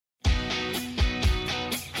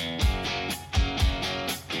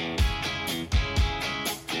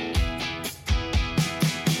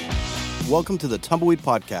Welcome to the Tumbleweed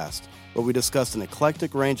Podcast, where we discuss an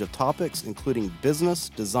eclectic range of topics, including business,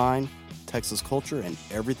 design, Texas culture, and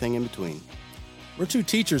everything in between. We're two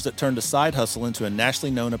teachers that turned a side hustle into a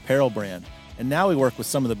nationally known apparel brand, and now we work with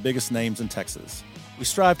some of the biggest names in Texas. We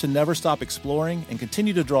strive to never stop exploring and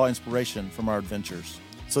continue to draw inspiration from our adventures.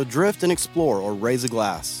 So drift and explore or raise a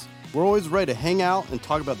glass. We're always ready to hang out and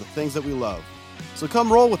talk about the things that we love. So come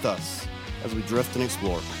roll with us as we drift and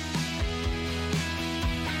explore.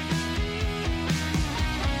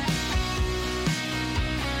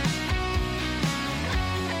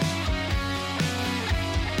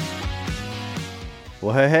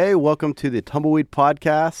 Well, hey, welcome to the Tumbleweed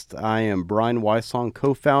Podcast. I am Brian Wysong,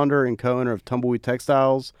 co-founder and co-owner of Tumbleweed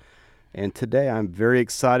Textiles. And today I'm very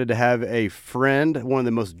excited to have a friend, one of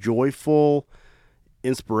the most joyful,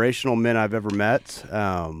 inspirational men I've ever met.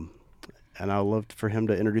 And I'd love for him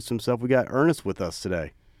to introduce himself. We got Earnest with us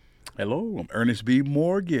today. Hello, I'm Earnest B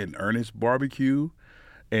Morgan, Earnest Barbeque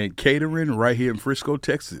and Catering right here in Frisco,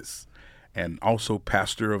 Texas, and also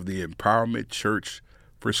pastor of the Empowerment Church,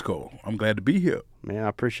 Frisco. I'm glad to be here. Man, I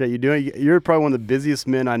appreciate you doing it. You're probably one of the busiest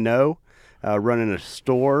men I know, running a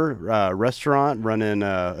store, restaurant, running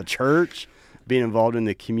a church, being involved in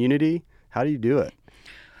the community. How do you do it?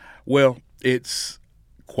 Well, it's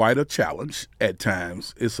quite a challenge at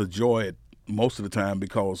times. It's a joy most of the time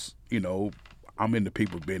because, I'm in the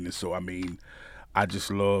people's business. So, I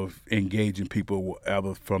just love engaging people,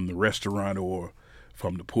 either from the restaurant or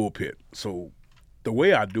from the pulpit. So the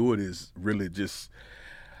way I do it is really just,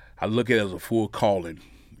 I look at it as a full calling.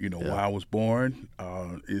 Why I was born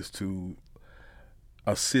is to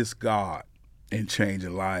assist God in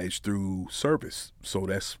changing lives through service. So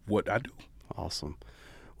that's what I do. Awesome.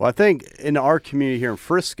 Well, I think in our community here in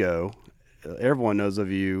Frisco, everyone knows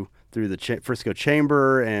of you through the Frisco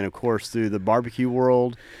Chamber and, of course, through the barbecue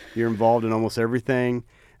world. You're involved in almost everything.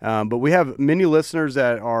 But we have many listeners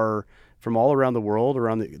that are from all around the world,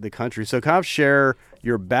 around the country. So kind of share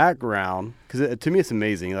your background, because to me it's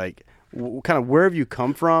amazing. Like, kind of where have you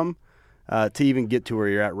come from to even get to where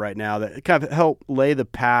you're at right now, that kind of help lay the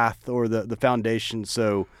path or the foundation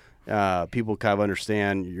so people kind of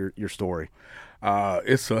understand your story.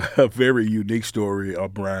 It's a very unique story,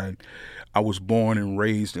 Brian. I was born and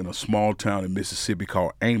raised in a small town in Mississippi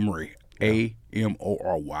called Amory,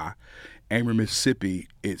 A-M-O-R-Y. Amory, Mississippi.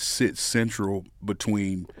 It sits central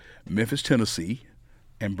between Memphis, Tennessee,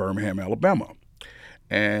 and Birmingham, Alabama.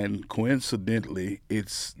 And coincidentally,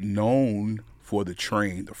 it's known for the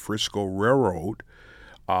train, the Frisco Railroad,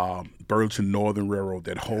 Burlington Northern Railroad,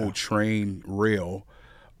 that whole train rail,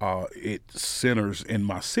 it centers in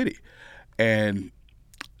my city. And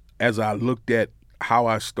as I looked at how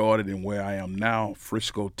I started and where I am now,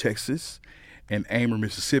 Frisco, Texas, and Amory,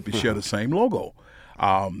 Mississippi share the same logo.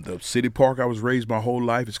 The city park I was raised my whole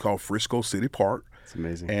life is called Frisco City Park. It's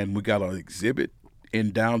amazing. And we got an exhibit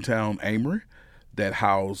in downtown Amory that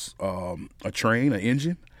house a train, an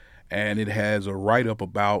engine, and it has a write-up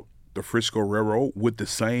about the Frisco Railroad with the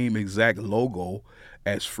same exact logo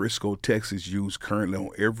as Frisco, Texas, used currently on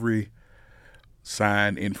every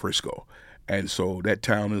sign in Frisco. And so that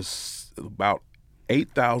town is about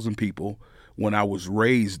 8,000 people when I was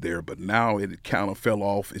raised there, but now it kind of fell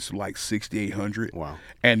off. It's like 6,800. Wow.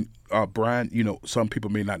 And Brian, some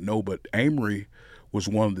people may not know, but Amory was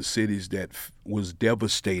one of the cities that was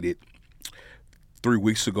devastated 3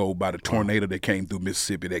 weeks ago by the tornado that came through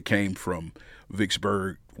Mississippi, that came from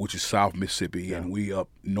Vicksburg, which is South Mississippi, and we up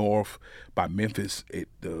north by Memphis.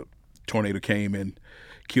 The tornado came and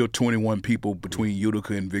killed 21 people between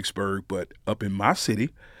Utica and Vicksburg. But up in my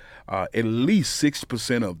city, at least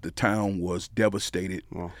 6% of the town was devastated.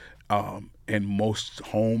 Wow. And most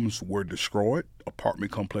homes were destroyed,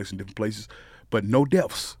 apartment complexes in different places, but no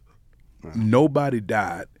deaths. Wow. Nobody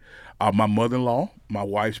died. My mother-in-law, my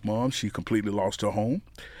wife's mom, she completely lost her home.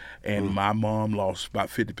 And my mom lost about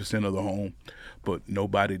 50% of the home, but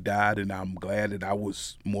nobody died, and I'm glad that I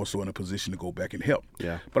was more so in a position to go back and help.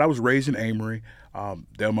 Yeah. But I was raised in Amory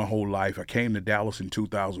there my whole life. I came to Dallas in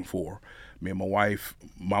 2004. Me and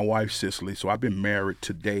my wife Cicely. So I've been married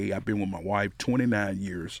today. I've been with my wife 29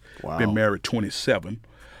 years. Wow. Been married 27.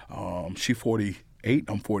 She 48,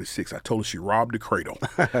 I'm 46. I told her she robbed the cradle.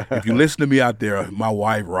 If you listen to me out there, my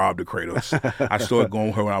wife robbed the cradle. I started going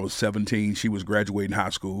with her when I was 17. She was graduating high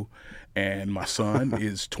school. And my son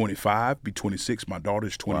is 25, be 26. My daughter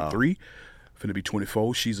is 23, finna be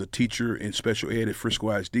 24. She's a teacher in special ed at Frisco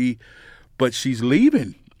ISD. But she's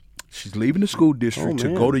leaving. She's leaving the school district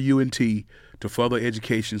to go to UNT to further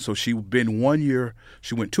education. So she been 1 year.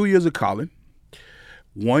 She went 2 years of college,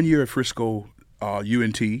 1 year at Frisco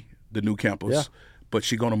UNT, the new campus. Yeah. But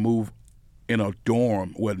she's going to move in a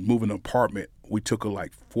dorm, moving an apartment. We took her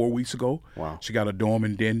like 4 weeks ago. Wow. She got a dorm,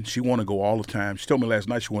 and then she want to go all the time. She told me last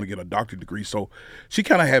night she want to get a doctorate degree. So she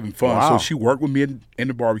kind of having fun. Wow. So she worked with me in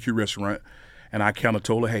the barbecue restaurant, and I kind of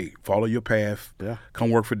told her, hey, follow your path. Yeah.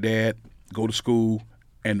 Come work for Dad. Go to school.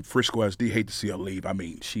 And Frisco SD, hate to see her leave. I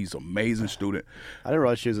mean, she's an amazing student. I didn't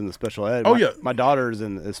realize she was in the special ed. Oh, yeah. My daughter's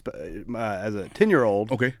in as a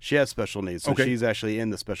 10-year-old. Okay. She has special needs, so Okay. she's actually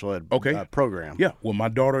in the special ed program. Yeah. Well, my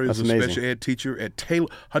daughter is That's a amazing. special ed teacher at Taylor.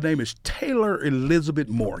 Her name is Taylor Elizabeth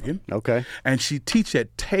Morgan. Okay. And she teaches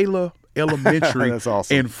at Taylor Elementary That's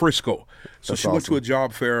awesome. in Frisco. So That's she went to awesome. a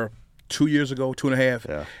job fair 2 years ago, 2.5.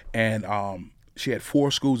 Yeah. And she had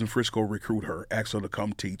 4 schools in Frisco recruit her, asked her to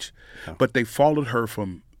come teach. Yeah. But they followed her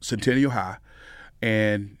from Centennial High,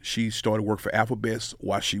 and she started work for Alphabets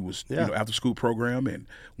while she was after school program, and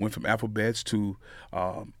went from Alphabets to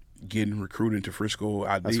getting recruited into Frisco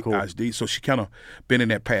ISD. So she kind of been in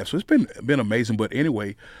that path. So it's been amazing. But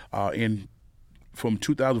anyway, from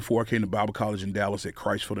 2004, I came to Bible College in Dallas at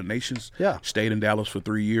Christ for the Nations. Yeah. Stayed in Dallas for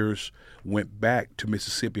 3 years. Went back to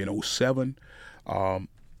Mississippi in 2007.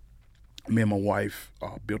 Me and my wife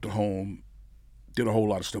built a home, did a whole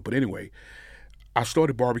lot of stuff. But anyway, I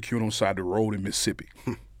started barbecuing on the side of the road in Mississippi.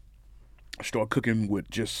 I started cooking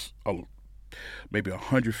with just maybe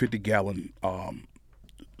 150-gallon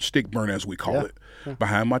stick burner, as we call it,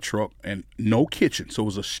 behind my truck, and no kitchen. So it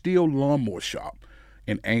was a steel lawnmower shop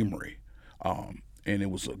in Amory. And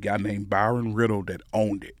it was a guy named Byron Riddle that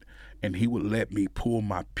owned it. And he would let me pull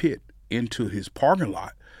my pit into his parking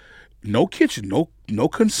lot. No kitchen, no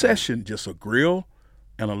concession, just a grill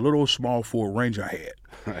and a little small Ford Ranger I had.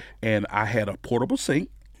 Right. And I had a portable sink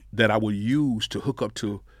that I would use to hook up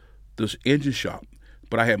to this engine shop.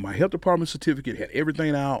 But I had my health department certificate, had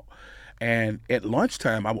everything out. And at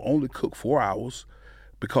lunchtime, I would only cook 4 hours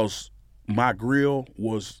because my grill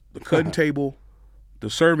was the cutting table, the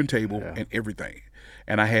serving table, and everything.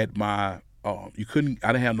 And I had my, I didn't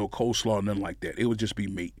have no coleslaw or nothing like that. It would just be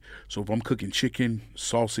meat. So if I'm cooking chicken,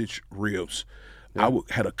 sausage, ribs, I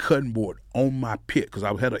had a cutting board on my pit because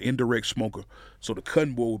I had an indirect smoker. So the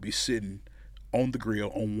cutting board would be sitting on the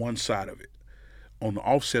grill on one side of it. On the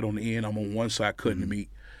offset on the end, I'm on one side cutting the meat.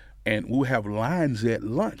 And we would have lines at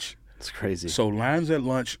lunch. It's crazy. So lines at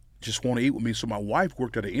lunch just want to eat with me. So my wife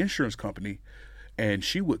worked at an insurance company, and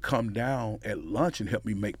she would come down at lunch and help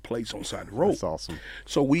me make plates on the side of the road. That's awesome.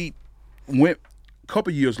 So we went a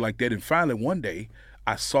couple years like that, and finally one day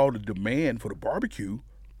I saw the demand for the barbecue.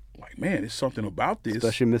 Like, man, there's something about this.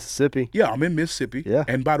 Especially Mississippi. Yeah, I'm in Mississippi. Yeah.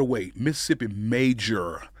 And by the way, Mississippi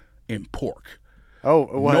major in pork. Oh,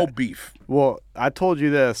 what? No beef. Well, I told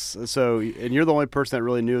you this, so, and you're the only person that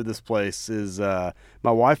really knew of this place, is my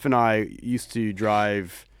wife and I used to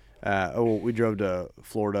drive, we drove to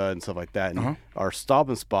Florida and stuff like that, and our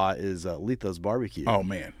stopping spot is Letha's Barbecue. Oh,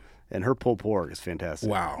 man. And her pulled pork is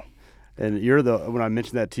fantastic. Wow. And when I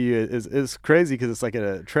mentioned that to you, it's crazy because it's like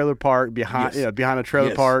a trailer park behind a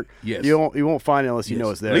trailer park. Yes. You won't find it unless you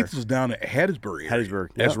know it's there. Letha's down at Hattiesburg area. Hattiesburg.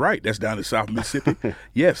 That's right. That's down in South Mississippi.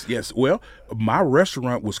 Yes. Well, my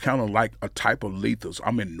restaurant was kind of like a type of Letha's.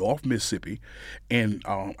 I'm in North Mississippi, and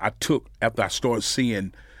after I started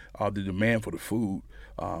seeing the demand for the food,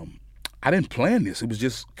 I didn't plan this. It was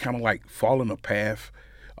just kind of like following a path.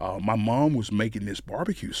 My mom was making this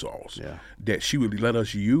barbecue sauce that she would let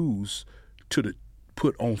us use to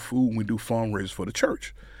put on food when we do fundraisers for the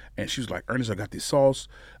church. And she was like, Ernest, I got this sauce.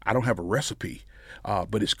 I don't have a recipe,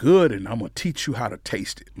 but it's good, and I'm going to teach you how to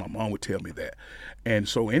taste it. My mom would tell me that. And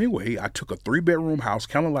so anyway, I took a 3-bedroom house,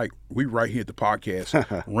 kind of like we right here at the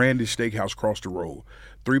podcast, ran this steakhouse across the road.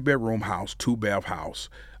 3-bedroom house, 2-bath house.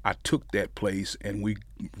 I took that place and we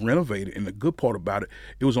renovated. And the good part about it,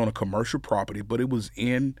 it was on a commercial property, but it was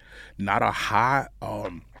in not a high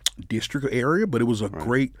district area, but it was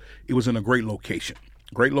it was in a great location.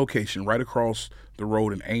 Great location right across the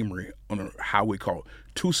road in Amory on a highway called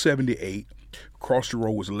 278. Across the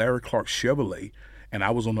road was Larry Clark Chevrolet, and I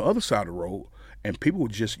was on the other side of the road, and people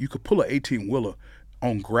would you could pull an 18-wheeler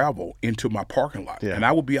on gravel into my parking lot. Yeah. And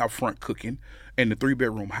I would be out front cooking, and the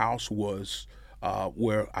 3-bedroom house was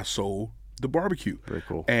where I sold the barbecue. Very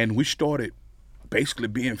cool. And we started basically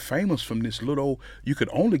being famous from this you could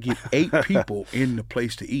only get 8 people in the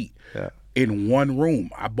place to eat in one room.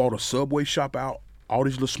 I bought a Subway shop out, all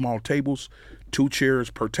these little small tables, 2 chairs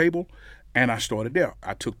per table, and I started there.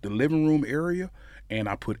 I took the living room area and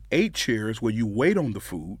I put 8 chairs where you wait on the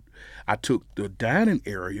food. I took the dining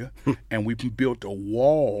area and we built a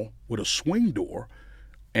wall with a swing door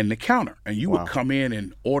and the counter. And you would come in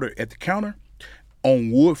and order at the counter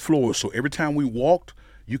on wood floors. So every time we walked,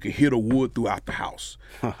 you could hear the wood throughout the house.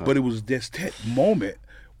 But it was just that moment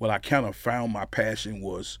Well, I kind of found my passion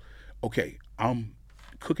was, okay, I'm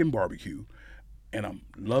cooking barbecue, and I'm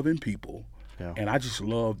loving people, and I just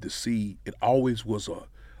love to see. It always was a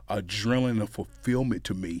adrenaline and fulfillment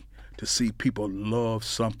to me to see people love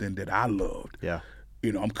something that I loved. Yeah.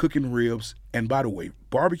 You know, I'm cooking ribs, and by the way,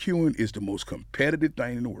 barbecuing is the most competitive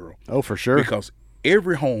thing in the world. Oh, for sure. Because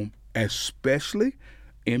every home, especially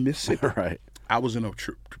in Mississippi, Right. I was in a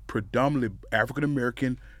predominantly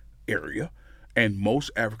African-American area, and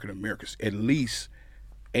most African-Americans, at least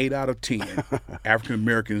 8 out of 10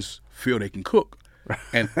 African-Americans feel they can cook.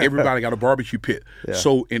 And everybody got a barbecue pit. Yeah.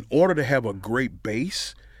 So in order to have a great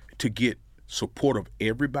base to get support of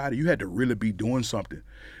everybody, you had to really be doing something.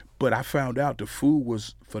 But I found out the food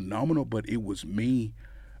was phenomenal, but it was me.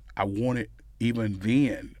 I wanted, even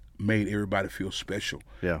then, made everybody feel special.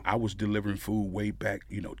 Yeah. I was delivering food way back,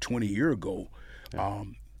 20 years ago,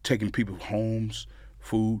 taking people's homes,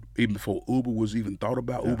 food, even before Uber was even thought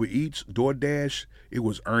about. Uber Eats, DoorDash, it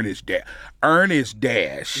was Earnest Dash. Earnest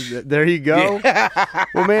Dash. There you go.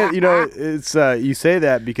 Well, man, it's you say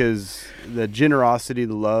that because the generosity,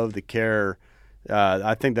 the love, the care,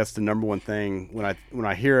 I think that's the number one thing when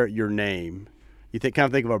I hear your name. You kind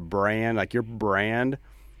of think of a brand, like your brand.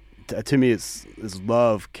 To me, it's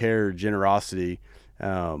love, care, generosity.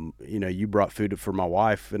 You brought food for my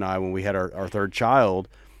wife and I when we had our third child,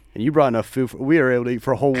 and you brought enough food. We were able to eat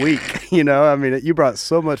for a whole week. You brought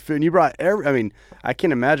so much food, and you brought I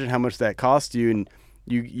can't imagine how much that cost you. And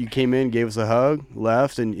you came in, gave us a hug,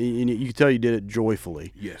 left, and you could tell you did it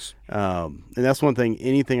joyfully. Yes. And that's one thing.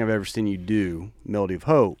 Anything I've ever seen you do, Melody of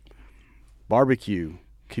Hope, barbecue,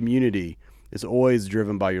 community, is always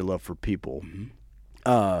driven by your love for people.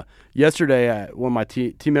 Mm-hmm. Yesterday, one of my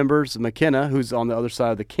team members, McKenna, who's on the other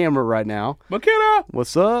side of the camera right now. McKenna!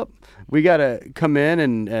 What's up? We got to come in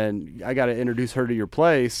and I got to introduce her to your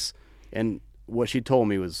place. And what she told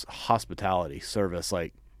me was hospitality, service.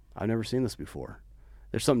 Like, I've never seen this before.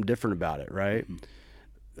 There's something different about it, right?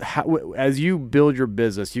 Mm-hmm. As you build your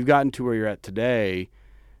business, you've gotten to where you're at today.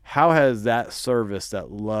 How has that service,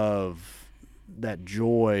 that love, that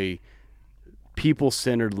joy,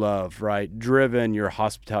 people-centered love, right, driven your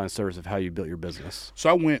hospitality and service of how you built your business? So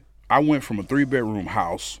I went from a 3-bedroom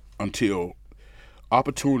house until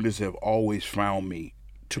opportunities have always found me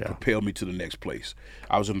to propel me to the next place.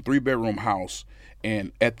 I was in a 3-bedroom house,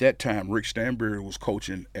 and at that time, Rick Stanberry was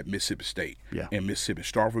coaching at Mississippi State in Mississippi,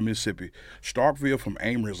 Starkville, Mississippi. Starkville from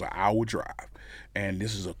Amory is an hour drive, and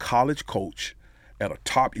this is a college coach at a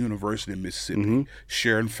top university in Mississippi. Mm-hmm.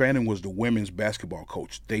 Sharon Fanning was the women's basketball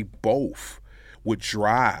coach. They both would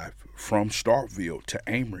drive from Starkville to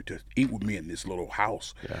Amory to eat with me in this little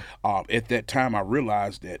house. Yeah. At that time, I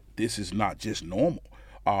realized that this is not just normal.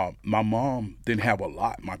 My mom didn't have a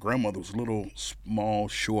lot. My grandmother was a little, small,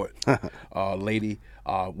 short lady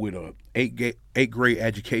with a 8th grade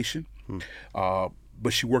education, but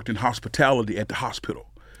she worked in hospitality at the hospital.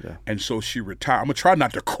 Yeah. And so she retired. I'm going to try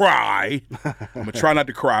not to cry.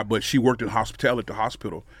 But she worked in hospitality at the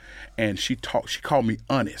hospital, and she called me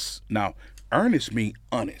Earnest. Now, Earnest means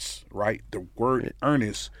honest, right? The word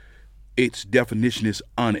earnest, its definition is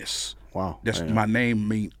honest. Wow. That's my name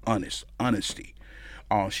means honest, honesty.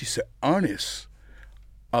 She said, Earnest,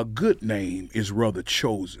 a good name is rather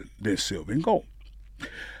chosen than silver and gold.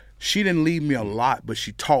 She didn't leave me a lot, but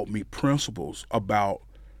she taught me principles about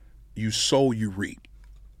you sow, you reap.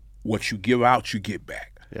 What you give out, you get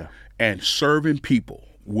back. Yeah. And serving people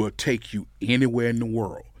will take you anywhere in the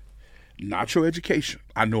world. Not your education.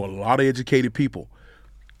 I know a lot of educated people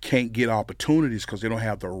can't get opportunities because they don't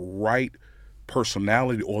have the right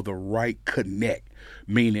personality or the right connect.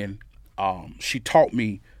 Meaning, she taught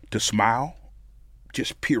me to smile,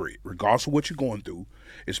 just period, regardless of what you're going through.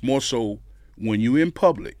 It's more so when you're in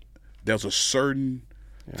public, there's a certain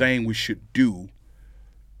thing we should do.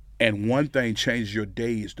 And one thing changes your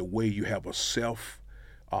day is the way you have a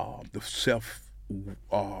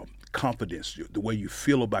confidence, the way you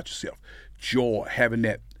feel about yourself, joy, having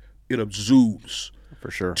that, it exudes.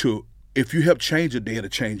 For sure. If you help change a day, it'll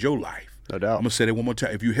change your life. No doubt. I'm going to say that one more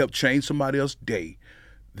time. If you help change somebody else's day,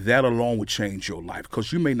 that alone would change your life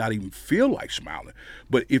because you may not even feel like smiling.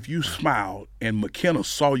 But if you smile and McKenna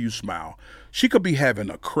saw you smile, she could be having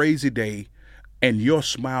a crazy day and your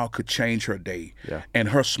smile could change her day, and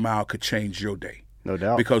her smile could change your day. No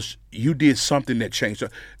doubt. Because you did something that changed her.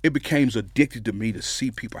 It became addicted to me to see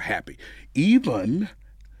people happy. Even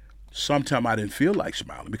sometimes I didn't feel like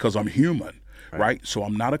smiling because I'm human, right? So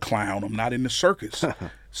I'm not a clown. I'm not in the circus.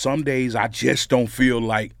 Some days I just don't feel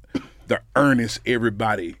like the earnest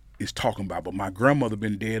everybody is talking about. But my grandmother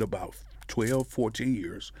been dead about 12, 14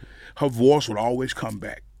 years. Her voice would always come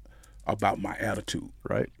back. about my attitude.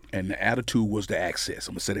 Right. And the attitude was the access.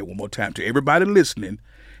 I'm going to say that one more time to everybody listening.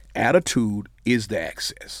 Attitude is the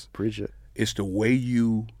access. Preach it. It's the way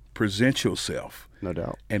you present yourself. No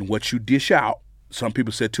doubt. And what you dish out. Some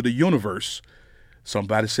people said to the universe.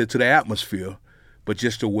 Somebody said to the atmosphere. But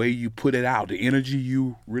just the way you put it out, the energy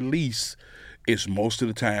you release is most of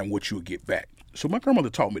the time what you'll get back. So my grandmother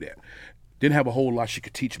taught me that. Didn't have a whole lot she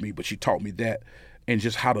could teach me, but she taught me that and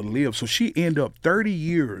just how to live. So she ended up 30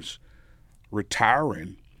 years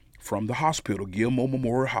retiring from the hospital, Gilmore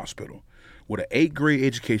Memorial Hospital, with an 8th grade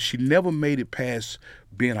education. She never made it past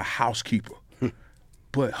being a housekeeper.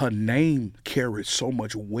 But her name carried so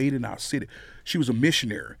much weight in our city. She was a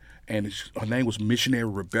missionary, and her name was Missionary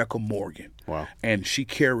Rebecca Morgan. Wow. And she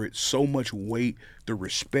carried so much weight, the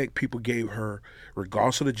respect people gave her,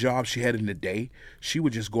 regardless of the job she had in the day, she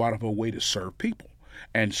would just go out of her way to serve people.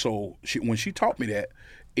 And so when she taught me that,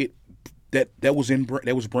 that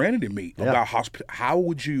was branded in me about how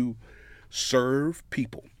would you serve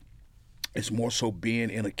people. It's more so being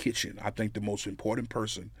in a kitchen. I think the most important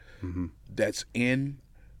person that's in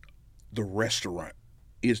the restaurant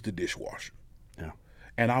is the dishwasher. Yeah.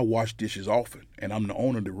 And I wash dishes often, and I'm the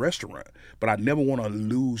owner of the restaurant, but I never want to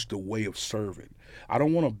lose the way of serving. I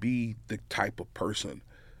don't want to be the type of person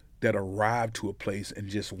that arrived to a place and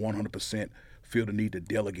just 100% feel the need to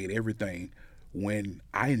delegate everything when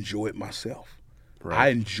I enjoy it myself. Right. I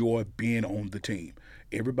enjoy being on the team.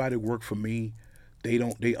 Everybody work for me.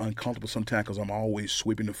 They uncomfortable sometimes because I'm always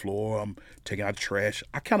sweeping the floor. I'm taking out the trash.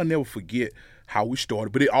 I kind of never forget how we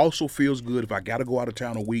started, but it also feels good if I got to go out of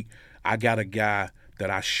town a week. I got a guy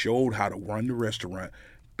that I showed how to run the restaurant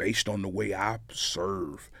based on the way I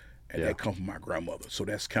serve, and that comes from my grandmother. So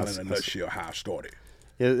that's kind of in a nutshell how I started.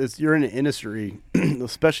 Yeah, you're in an industry,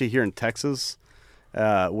 especially here in Texas,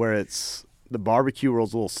 where it's the barbecue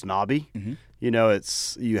world's a little snobby. Mm-hmm. You know,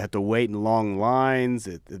 you have to wait in long lines.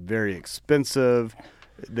 It's very expensive.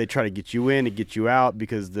 They try to get you in and get you out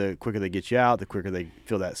because the quicker they get you out, the quicker they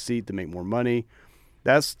fill that seat to make more money.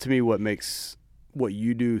 That's, to me, what makes what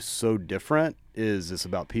you do so different is it's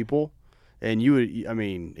about people. And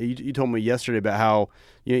you told me yesterday about how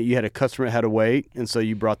you had a customer that had to wait, and so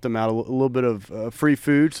you brought them out a little bit of free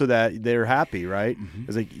food so that they're happy, right? Mm-hmm.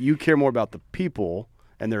 It's like you care more about the people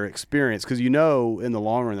and their experience because in the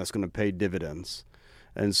long run that's going to pay dividends.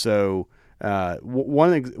 And so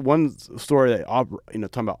one story that talking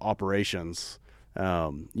about operations,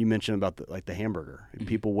 you mentioned about the hamburger, mm-hmm.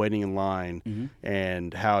 people waiting in line, mm-hmm.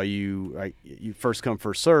 and how you first come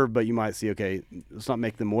first serve, but you might see, okay, let's not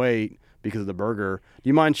make them wait because of the burger. Do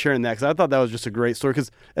you mind sharing that? Because I thought that was just a great story.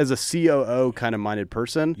 Because as a COO kind of minded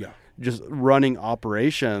person, just running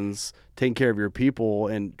operations, taking care of your people,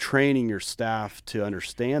 and training your staff to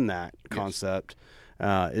understand that concept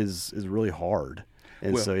is really hard.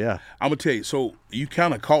 And I'm gonna tell you. So you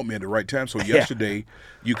kind of caught me at the right time. So yesterday,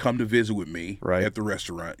 you come to visit with me at the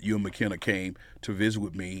restaurant. You and McKenna came to visit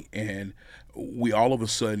with me, and we all of a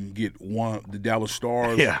sudden get one of the Dallas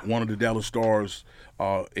Stars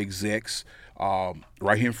execs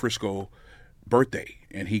right here in Frisco birthday,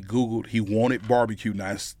 and he Googled. He wanted barbecue.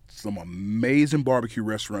 Now, some amazing barbecue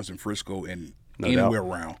restaurants in Frisco and anywhere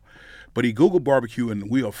around, but he Googled barbecue, and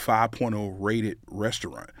we are a 5.0 rated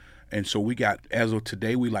restaurant. And so we got, as of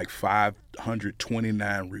today, we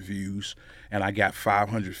 529 reviews, and I got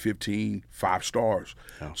 515 5 stars.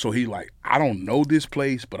 Oh. So he I don't know this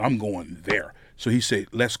place, but I'm going there. So he said,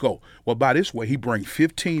 let's go. Well, by this way, he bring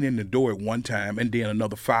 15 in the door at one time, and then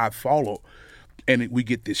another 5 follow. And we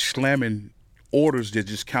get this slamming orders that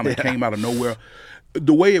just kind of came out of nowhere.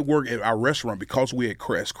 The way it worked at our restaurant, because we had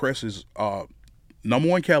Crest is number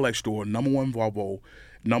 1 Cadillac store, number 1 Volvo,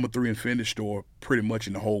 number 3 Infiniti store pretty much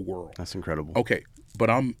in the whole world. That's incredible. Okay, but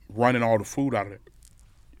I'm running all the food out of it.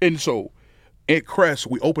 And so at Crest,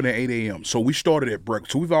 we open at 8 a.m. So we started at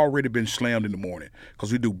breakfast. So we've already been slammed in the morning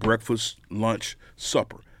because we do breakfast, lunch,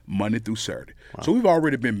 supper, Monday through Saturday. Wow. So we've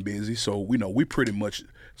already been busy. So we pretty much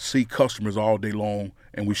see customers all day long,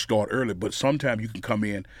 and we start early. But sometimes you can come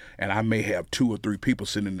in, and I may have 2 or 3 people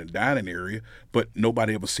sitting in the dining area, but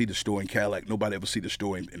nobody ever see the store in Cadillac. Nobody ever see the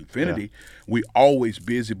store in Infiniti. Yeah. We always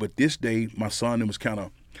busy. But this day, my son was kind of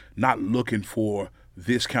not looking for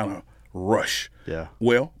this kind of rush. Yeah.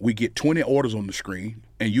 Well, we get 20 orders on the screen,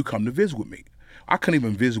 and you come to visit with me. I couldn't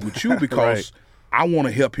even visit with you because I want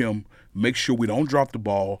to help him make sure we don't drop the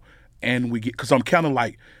ball, and because I'm kind of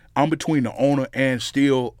I'm between the owner and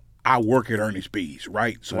still I work at Earnest B's,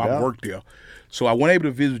 right? So I work there. So I wasn't able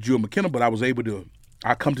to visit you and McKenna, but I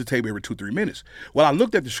come to the table every 2-3 minutes. Well, I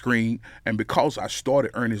looked at the screen, and because I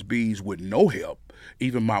started Earnest B's with no help,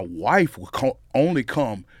 even my wife would only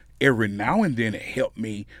come every now and then it helped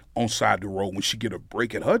me on side the road when she get a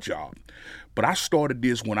break at her job. But I started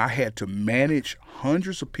this when I had to manage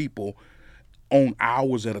hundreds of people on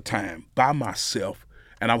hours at a time by myself,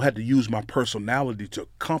 and I had to use my personality to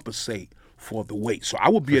compensate for the wait. So I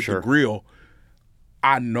would be at the grill.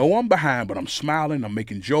 I know I'm behind, but I'm smiling, I'm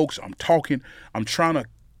making jokes, I'm talking, I'm trying to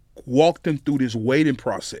walk them through this waiting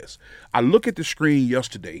process. I look at the screen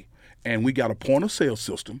yesterday, and we got a point of sale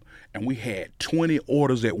system, and we had 20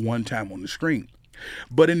 orders at one time on the screen.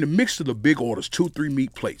 But in the mix of the big orders, 2-3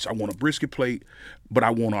 meat plates. I want a brisket plate, but I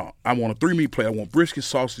want a 3 meat plate. I want brisket,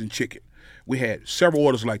 sausage, and chicken. We had several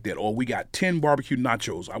orders like that. Or we got 10 barbecue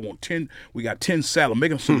nachos. I want 10. We got 10 salad.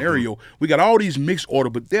 Making a scenario. We got all these mixed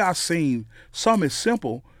orders, but there I seen some as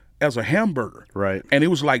simple as a hamburger. Right. And it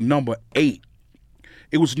was like number 8.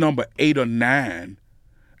 It was number 8 or 9.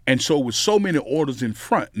 And so with so many orders in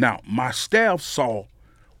front. Now, my staff saw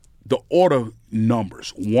the order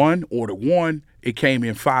numbers. Order 1, it came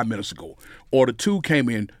in 5 minutes ago. Order 2 came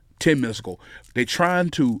in 10 minutes ago. They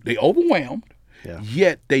overwhelmed,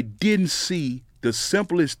 yet they didn't see the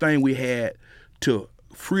simplest thing we had to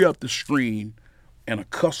free up the screen and a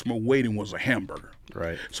customer waiting was a hamburger.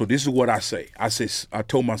 Right. So this is what I say. I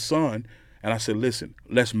told my son, and I said, listen,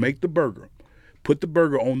 let's make the burger. Put the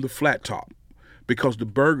burger on the flat top because the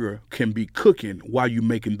burger can be cooking while you're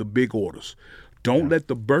making the big orders. Don't let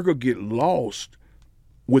the burger get lost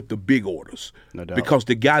with the big orders. No doubt. Because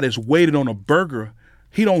the guy that's waiting on a burger,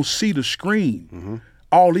 he don't see the screen. Mm-hmm.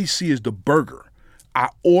 All he see is the burger. I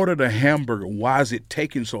ordered a hamburger. Why is it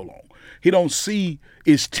taking so long? He don't see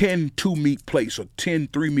it's 10 2-meat plates or 10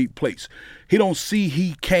 3-meat plates. He don't see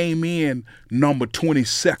he came in number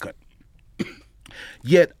 22nd.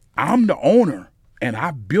 Yet I'm the owner, and I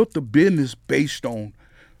built the business based on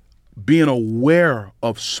being aware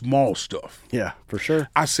of small stuff. Yeah, for sure.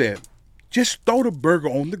 I said, just throw the burger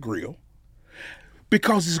on the grill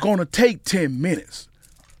because it's going to take 10 minutes.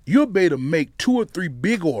 You'll be able to make 2 or 3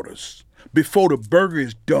 big orders before the burger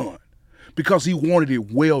is done because he wanted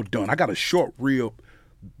it well done. I got a short rib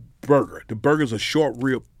burger. The burger's a short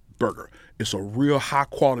rib burger. It's a real high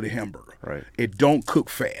quality hamburger. Right. It don't cook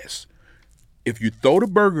fast. If you throw the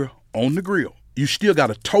burger on the grill, you still got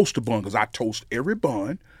to toast the bun because I toast every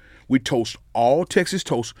bun. We toast all Texas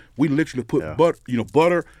toast. We literally put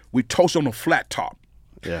butter. We toast on a flat top.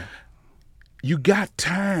 Yeah. You got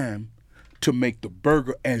time to make the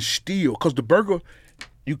burger and still, because the burger,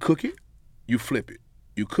 you cook it, you flip it.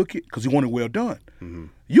 You cook it because you want it well done. Mm-hmm.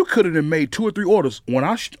 You could have made 2 or 3 orders. When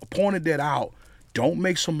I pointed that out, don't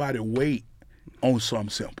make somebody wait on something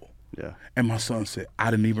simple. Yeah. And my son said, I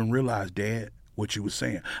didn't even realize, Dad, what you were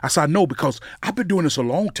saying. I said, I know because I've been doing this a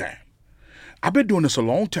long time.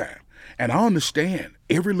 And I understand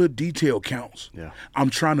every little detail counts. Yeah. I'm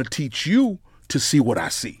trying to teach you to see what I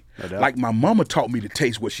see. No doubt. Like my mama taught me to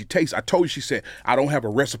taste what she tastes. I told you, she said, I don't have a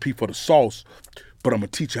recipe for the sauce, but I'm going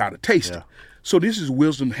to teach you how to taste it. So this is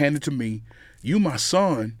wisdom handed to me. You, my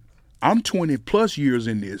son, I'm 20 plus years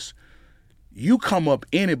in this. You come up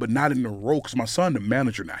in it, but not in the role, because my son the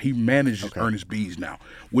manager now. He manages Earnest B's now,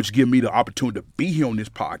 which give me the opportunity to be here on this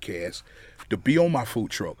podcast, to be on my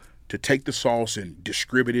food truck, to take the sauce and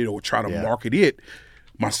distribute it or try to market it.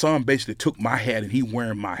 My son basically took my hat and he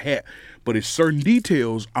wearing my hat. But it's certain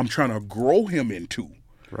details I'm trying to grow him into.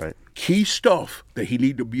 Right. Key stuff that he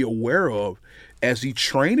need to be aware of as he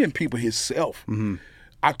training people himself. Mm-hmm.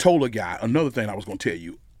 I told a guy, another thing I was going to tell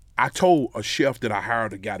you, I told a chef that I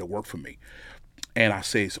hired a guy to work for me. And I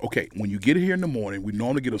says, okay, when you get here in the morning, we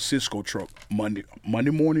normally get a Cisco truck Monday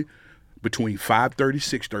morning between 5:30,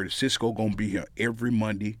 6:30. Cisco going to be here every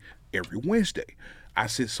Monday, every Wednesday. I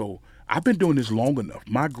said, so I've been doing this long enough.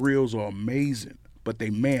 My grills are amazing, but they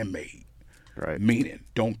man-made. Right. Meaning,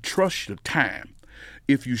 don't trust the time.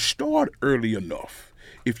 If you start early enough,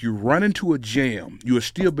 if you run into a jam, you'll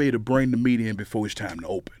still be able to bring the meat in before it's time to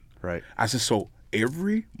open. Right. I said, so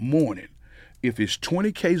every morning, if it's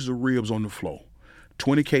 20 cases of ribs on the floor,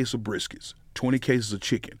 20 cases of briskets, 20 cases of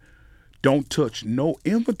chicken, don't touch no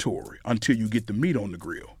inventory until you get the meat on the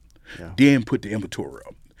grill. Yeah. Then put the inventory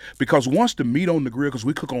up. Because once the meat on the grill, because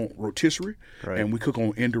we cook on rotisserie and we cook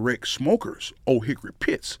on indirect smokers, Old Hickory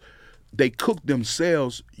pits, they cook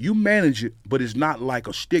themselves. You manage it, but it's not like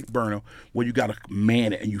a stick burner where you got to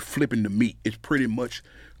man it and you flipping the meat. It pretty much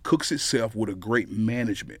cooks itself with a great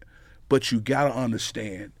management. But you got to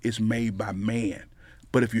understand it's made by man.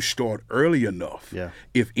 But if you start early enough,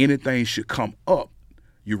 if anything should come up,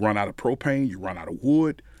 you run out of propane, you run out of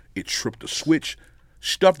wood, it tripped the switch.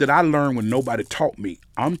 Stuff that I learned when nobody taught me.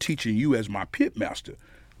 I'm teaching you as my pitmaster.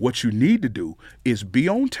 What you need to do is be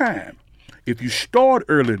on time. If you start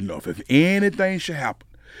early enough, if anything should happen,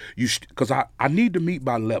 Because I need to meet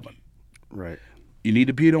by 11. Right. You need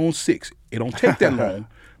to be on 6. It don't take that long.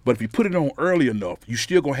 But if you put it on early enough, you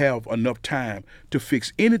still going to have enough time to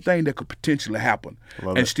fix anything that could potentially happen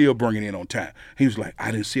and still bring it in on time. He was like, I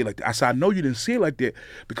didn't see it like that. I said, I know you didn't see it like that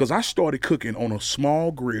because I started cooking on a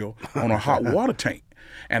small grill on a hot water tank.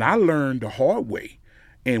 And I learned the hard way.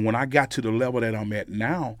 And when I got to the level that I'm at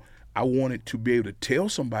now, I wanted to be able to tell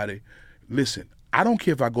somebody, listen, I don't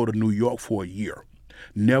care if I go to New York for a year.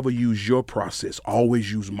 Never use your process.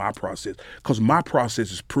 Always use my process because my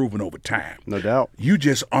process is proven over time. No doubt. You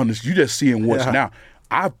just honest. You just seeing what's now.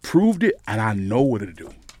 I've proved it, and I know what to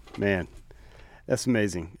do. Man, that's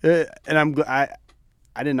amazing. And I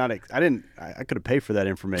could have paid for that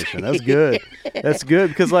information. That's good. That's good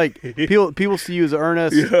because like people see you as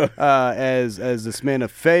Ernest, as this man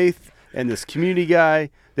of faith and this community guy.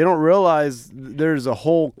 They don't realize there's a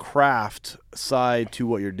whole craft side to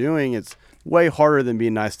what you're doing. It's way harder than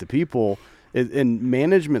being nice to people. And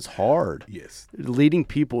management's hard. Yes. Leading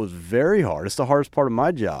people is very hard. It's the hardest part of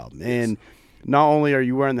my job. Yes. And not only are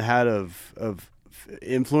you wearing the hat of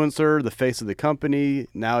influencer, the face of the company,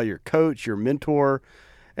 now you're coach, your mentor,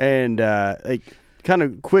 and like kind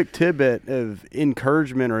of quick tidbit of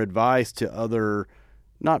encouragement or advice to other,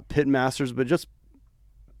 not pitmasters, but just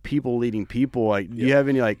people leading people. Like, do you have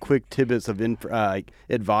any like quick tidbits of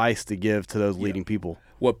advice to give to those leading people?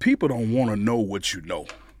 Well, people don't want to know what you know.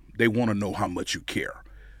 They want to know how much you care.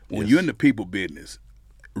 When you're in the people business,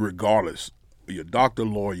 regardless, you're a doctor,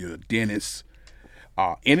 lawyer, a dentist,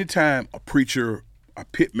 anytime a preacher, a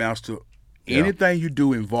pitmaster, anything you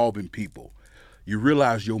do involving people, you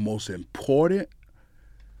realize your most important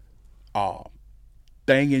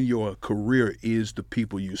thing in your career is the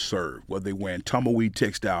people you serve, whether they wearing Tumbleweed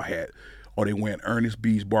textile hat or they wearing Earnest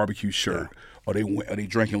B's barbecue shirt or they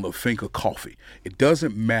drinking La Finca coffee. It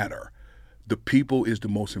doesn't matter. The people is the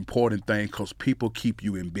most important thing because people keep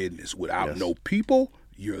you in business. Without no people,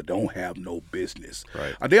 you don't have no business.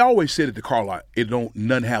 Right. They always said at the car lot,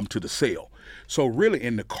 nothing happen to the sale. So really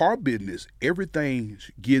in the car business, everything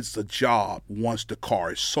gets a job once the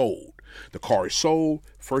car is sold. The car is sold,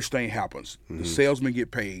 first thing happens. The salesman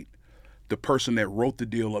get paid. The person that wrote the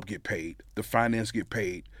deal up get paid. The finance get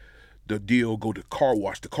paid. The deal go to car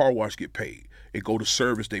wash. The car wash get paid. It go to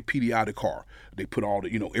service. They PDI the car. They put all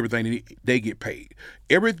the, everything they get paid.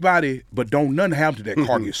 Everybody, but don't nothing happen to that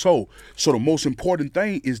car get sold. So the most important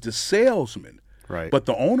thing is the salesman. Right. But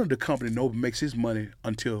the owner of the company never makes his money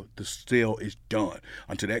until the sale is done,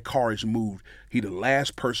 until that car is moved. He the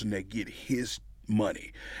last person that get his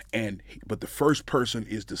money. But the first person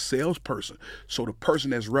is the salesperson. So the person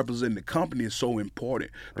that's representing the company is so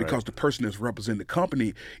important because the person that's representing the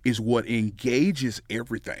company is what engages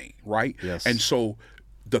everything, right? Yes. And so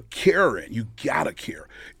the caring, you gotta care.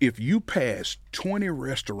 If you pass 20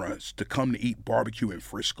 restaurants to come to eat barbecue in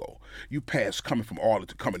Frisco, you pass coming from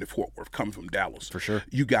Arlington, coming to Fort Worth, coming from Dallas. For sure.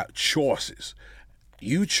 You got choices.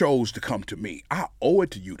 You chose to come to me. I owe it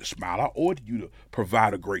to you to smile. I owe it to you to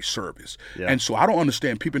provide a great service. Yeah. And so I don't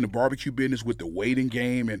understand people in the barbecue business with the waiting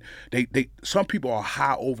game. And some people are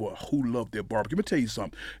high over who love their barbecue. Let me tell you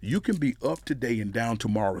something. You can be up today and down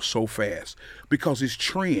tomorrow so fast because it's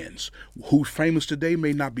trends. Who's famous today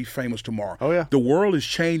may not be famous tomorrow. Oh, yeah. The world is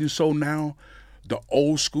changing so now, the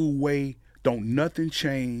old school way, don't nothing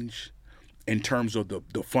change. In terms of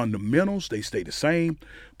the fundamentals, they stay the same,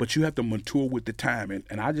 but you have to mature with the time.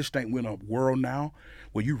 And I just think we're in a world now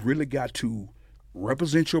where you really got to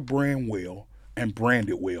represent your brand well and brand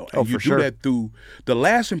it well. And you do that through the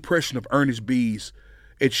last impression of Ernest B's.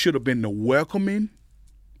 It should have been the welcoming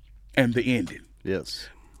and the ending. Yes.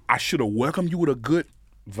 I should have welcomed you with a good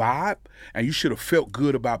vibe, and you should have felt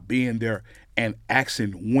good about being there and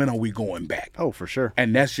asking, when are we going back? Oh, for sure.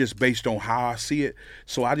 And that's just based on how I see it.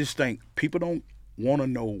 So I just think people don't want to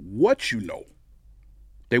know what you know.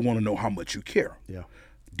 They want to know how much you care. Yeah.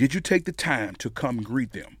 Did you take the time to come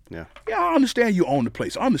greet them? Yeah. Yeah, I understand you own the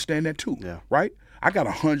place. I understand that too. Yeah. Right? I got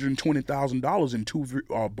 $120,000 in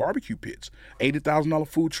 2 barbecue pits, $80,000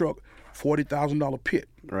 food truck, $40,000 pit.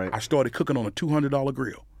 Right. I started cooking on a $200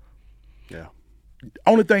 grill. Yeah.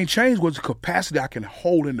 Only thing changed was the capacity I can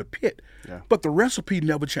hold in the pit. Yeah. But the recipe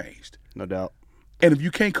never changed. No doubt. And if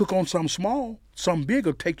you can't cook on something small, something big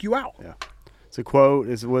will take you out. Yeah. It's a quote.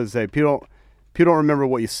 It was people don't remember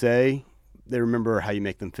what you say. They remember how you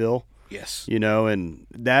make them feel. Yes. And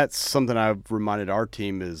that's something I've reminded our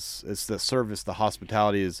team is it's the service, the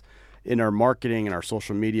hospitality is in our marketing and our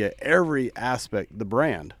social media, every aspect, the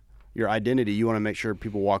brand, your identity. You want to make sure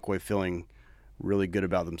people walk away feeling really good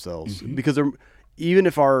about themselves because even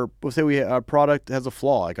if let's say our product has a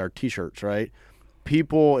flaw, like our T-shirts, right?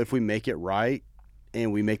 People, if we make it right,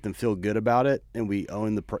 and we make them feel good about it and we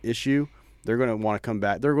own the issue, they're going to want to come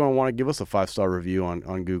back. They're going to want to give us a 5-star review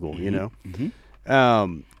on Google, you know.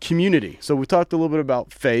 Community. So we talked a little bit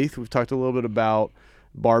about faith. We've talked a little bit about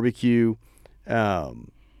barbecue.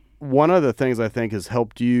 One of the things I think has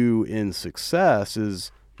helped you in success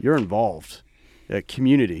is you're involved.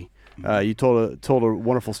 Community. You told a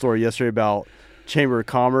wonderful story yesterday about Chamber of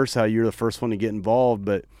Commerce, how you're the first one to get involved,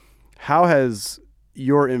 but how has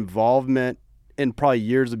your involvement and probably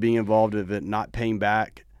years of being involved of it not paying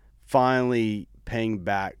back, finally paying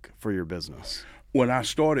back for your business? When I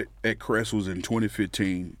started at Crest was in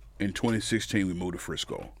 2015. In 2016, we moved to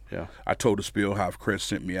Frisco. Yeah. I told the spiel how Crest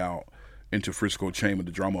sent me out into Frisco Chamber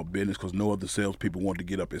to drum up business because no other salespeople wanted to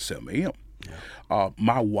get up at 7 a.m. Yeah.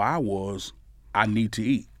 My why was I need to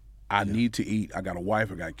eat. I need to eat. I got a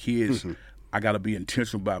wife. I got kids. I got to be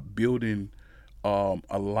intentional about building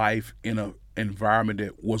a life in an environment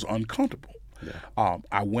that was uncomfortable. Yeah.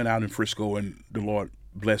 I went out in Frisco, and the Lord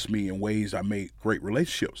blessed me in ways I made great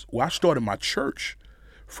relationships. Well, I started my church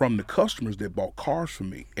from the customers that bought cars from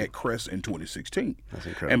me at Crest in 2016. That's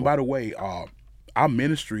incredible. And by the way, our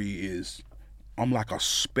ministry is, I'm like a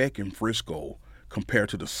speck in Frisco compared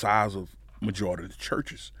to the size of majority of the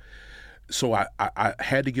churches. So I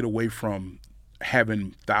had to get away from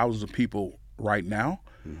having thousands of people right now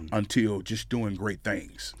until just doing great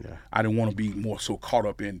things. Yeah. I didn't want to be more so caught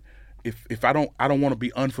up in if I don't want to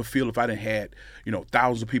be unfulfilled if I didn't had,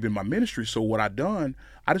 thousands of people in my ministry. So what I done,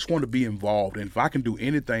 I just want to be involved. And if I can do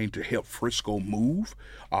anything to help Frisco move,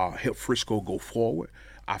 help Frisco go forward,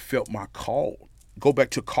 I felt my call. Go back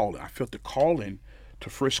to calling. I felt the calling to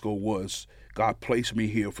Frisco was God placed me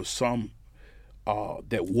here for some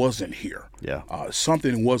that wasn't here. Yeah.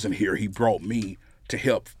 Something wasn't here. He brought me to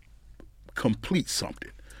help complete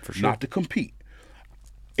something, for sure. Not to compete.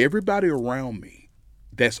 Everybody around me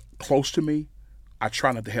that's close to me, I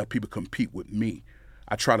try not to have people compete with me.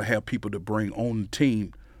 I try to have people to bring on the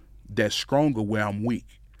team that's stronger where I'm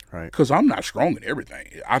weak. Right. Because I'm not strong in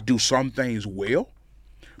everything. I do some things well,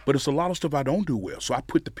 but it's a lot of stuff I don't do well. So I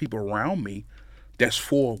put the people around me that's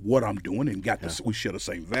for what I'm doing and we share the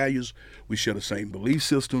same values. We share the same belief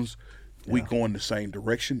systems. Yeah. We go in the same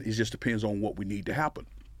direction. It just depends on what we need to happen.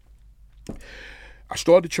 I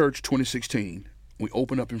started the church 2016. We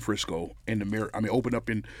opened up in Frisco opened up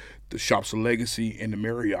in the Shops of Legacy in the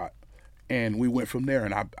Marriott, and we went from there.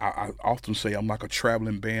 And I often say I'm like a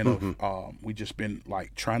traveling band of. We just been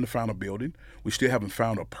like trying to find a building. We still haven't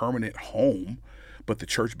found a permanent home, but the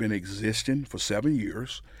church been existing for 7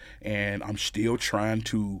 years, and I'm still trying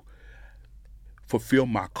to fulfill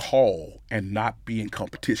my call and not be in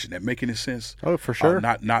competition. That make any sense? Oh, for sure.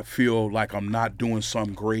 Not feel like I'm not doing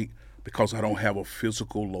something great because I don't have a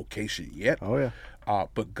physical location yet. Oh, yeah.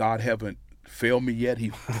 But God haven't failed me yet.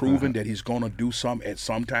 He's proven that he's going to do something at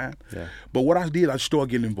some time. Yeah. But what I did, I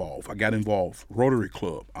started getting involved. I got involved. Rotary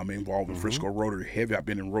Club. I'm involved in Frisco Rotary heavy. I've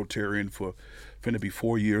been in Rotarian for finna be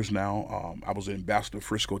 4 years now. I was an ambassador of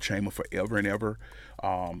Frisco Chamber forever and ever.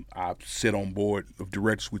 I sit on board of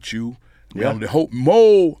directors with you. Yeah. Melody Hope.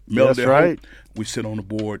 Melody That's right. Hope. We sit on the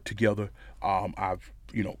board together.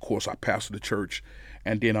 Of course, I pastor the church.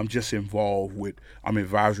 And then I'm just involved I'm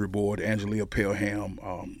advisory board, Angelia Pelham,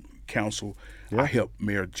 council. Yeah. I help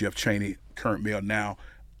Mayor Jeff Cheney, current mayor now.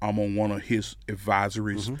 I'm on one of his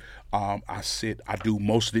advisories. I do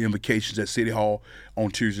most of the invocations at City Hall on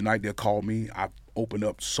Tuesday night. They'll call me. I've opened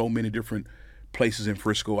up so many different places in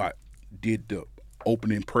Frisco. I did the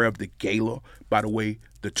opening prayer of the gala, by the way,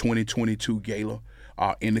 the 2022 gala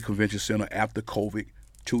in the convention center after COVID.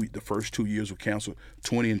 The first 2 years were canceled.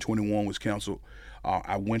 20 and 21 was canceled.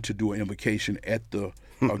 I went to do an invocation at the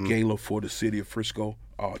gala for the city of Frisco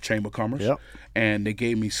Chamber of Commerce, and they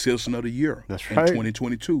gave me Citizen of the Year in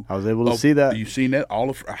 2022. I was able to see that. You seen that?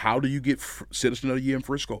 How do you get Citizen of the Year in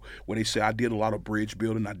Frisco? Where they say I did a lot of bridge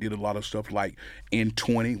building. I did a lot of stuff like in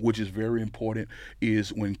 20, which is very important,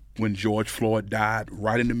 is when George Floyd died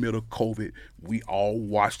right in the middle of COVID. We all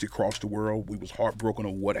watched it across the world. We was heartbroken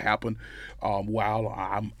of what happened. While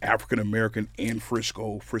I'm African American in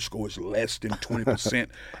Frisco is less than 20%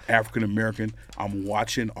 African American. I'm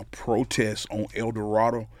watching a protest on El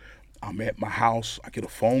Dorado. I'm at my house. I get a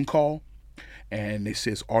phone call, and they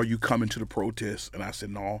says, "Are you coming to the protest?" And I said,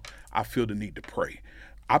 "No, I feel the need to pray."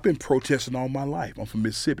 I've been protesting all my life. I'm from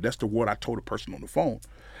Mississippi. That's the word I told the person on the phone.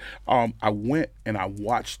 I went and I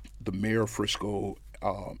watched the mayor of Frisco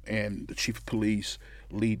and the chief of police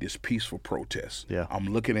lead this peaceful protest. Yeah. I'm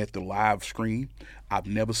looking at the live screen. I've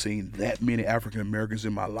never seen that many African Americans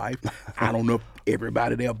in my life. I don't know if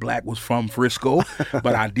everybody there black was from Frisco,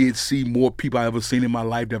 but I did see more people I ever seen in my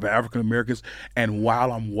life that were African Americans. And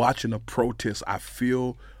while I'm watching the protest, I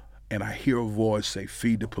feel and I hear a voice say,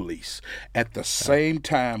 "Feed the police." At the same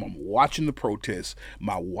time I'm watching the protest,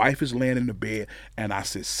 my wife is laying in the bed, and I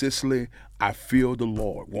said, "Cicely, I feel the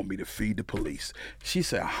Lord want me to feed the police." She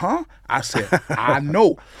said, "Huh?" I said, "I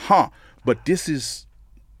know, huh? But this is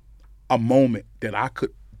a moment that I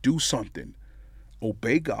could do something,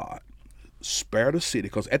 obey God, spare the city."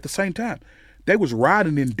 Because at the same time, they was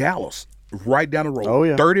riding in Dallas, right down the road, Oh,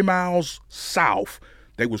 yeah. 30 miles south.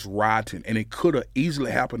 They was rioting, and it could have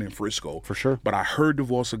easily happened in Frisco. For sure. But I heard the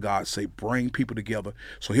voice of God say, bring people together.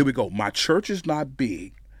 So here we go. My church is not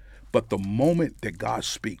big, but the moment that God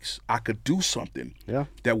speaks, I could do something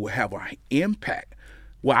that will have an impact.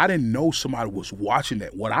 Well, I didn't know somebody was watching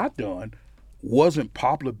that. What I done wasn't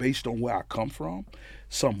popular based on where I come from.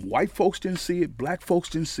 Some white folks didn't see it. Black folks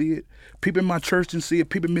didn't see it. People in my church didn't see it.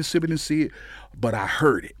 People in Mississippi didn't see it. But I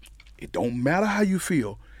heard it. It don't matter how you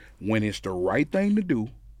feel. When it's the right thing to do,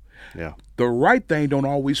 the right thing don't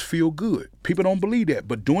always feel good. People don't believe that.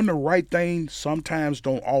 But doing the right thing sometimes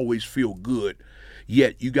don't always feel good.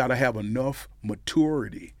 Yet you got to have enough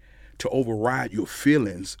maturity to override your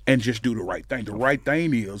feelings and just do the right thing. The right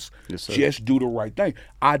thing is just do the right thing.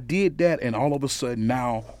 I did that, and all of a sudden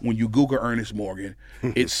now when you Google Earnest Morgan,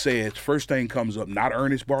 it says, first thing comes up, not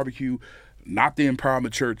Earnest Barbecue, not the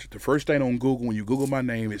Empowerment Church. The first thing on Google, when you Google my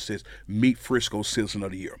name, it says Meet Frisco Citizen of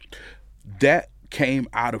the Year. That came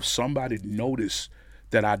out of somebody noticed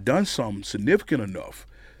that I'd done something significant enough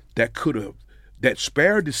that that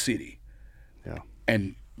spared the city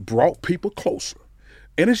and brought people closer.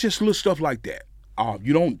 And it's just little stuff like that.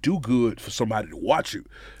 You don't do good for somebody to watch you.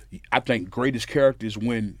 I think greatest character is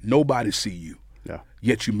when nobody see you.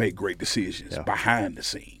 Yet you make great decisions behind the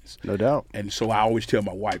scenes. No doubt. And so I always tell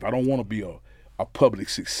my wife, I don't want to be a public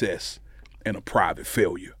success and a private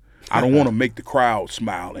failure. I don't want to make the crowd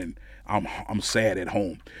smile and I'm sad at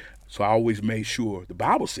home. So I always made sure, the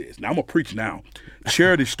Bible says, now I'm going to preach now,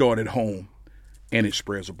 charity starts at home and it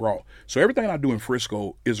spreads abroad. So everything I do in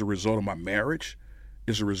Frisco is a result of my marriage.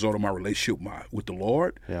 It's a result of my relationship with the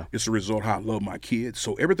Lord. It's a result of how I love my kids.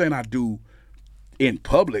 So everything I do in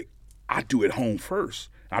public, I do at home first.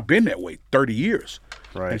 I've been that way 30 years.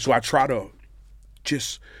 Right. And so I try to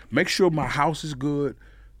just make sure my house is good,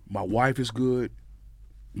 my wife is good,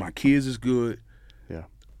 my kids is good.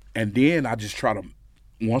 And then I just try to,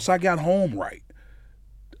 once I got home right,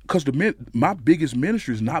 because my biggest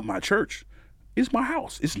ministry is not my church. It's my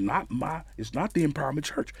house. It's not the Empowerment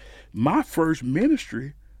Church. My first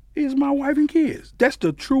ministry is my wife and kids. That's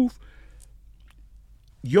the truth.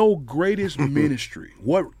 Your greatest ministry,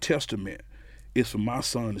 what testament, is for my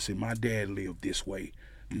son to say, my dad lived this way,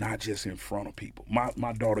 not just in front of people.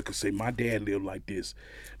 My daughter could say, my dad lived like this,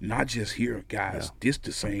 not just here, guys. This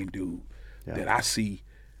the same dude that I see.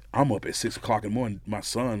 I'm up at 6 o'clock in the morning. My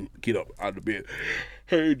son get up out of the bed.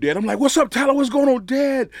 Hey, Dad. I'm like, what's up, Tyler? What's going on,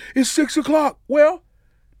 Dad? It's 6 o'clock. Well,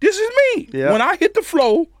 this is me. When I hit the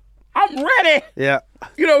flow, I'm ready.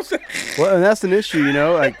 You know what I'm saying? Well, and that's an issue, you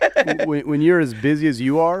know, like when you're as busy as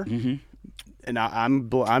you are, and I'm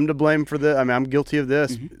to blame for this. I mean, I'm guilty of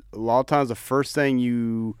this. A lot of times the first thing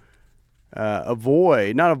you not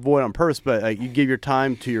avoid on purpose, but like you give your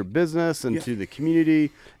time to your business and to the community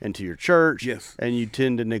and to your church, and you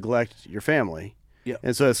tend to neglect your family.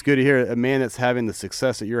 And so it's good to hear a man that's having the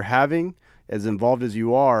success that you're having, as involved as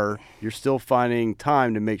you are, you're still finding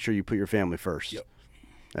time to make sure you put your family first.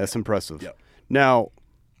 That's impressive. Now,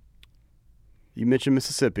 you mentioned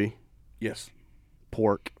Mississippi.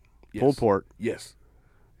 Pork. Pulled pork.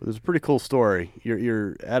 But there's a pretty cool story.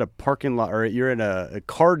 You're at a parking lot, or you're in a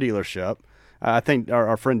car dealership. I think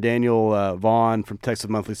our friend Daniel Vaughn from Texas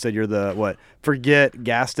Monthly said you're the, forget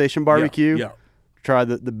gas station barbecue? Try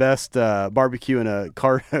the best barbecue in a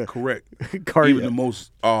car. Correct. Car. Even the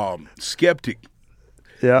most skeptic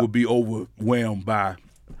would be overwhelmed by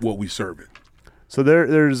what we serve it. So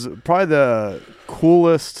there's probably the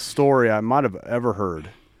coolest story I might have ever heard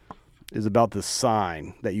is about this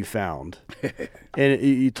sign that you found. And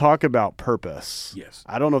you talk about purpose.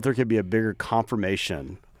 I don't know if there could be a bigger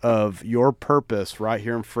confirmation of your purpose right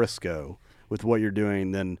here in Frisco with what you're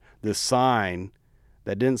doing than this sign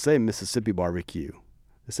that didn't say Mississippi barbecue.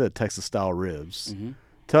 It said Texas-style ribs.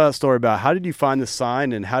 Tell that story about how did you find this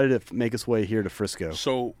sign and how did it make its way here to Frisco?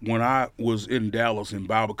 So when I was in Dallas in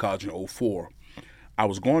Bible College in 2004, I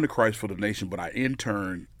was going to Christ for the Nation, but I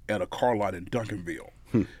interned at a car lot in Duncanville.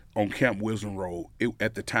 on Camp Wisdom Road.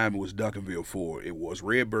 At the time, it was Duncanville Ford. It was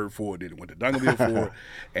Redbird Ford. Then it went to Duncanville Ford,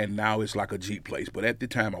 and now it's like a Jeep place. But at the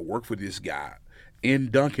time, I worked for this guy in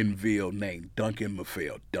Duncanville named Duncan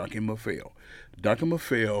Maffel. Duncan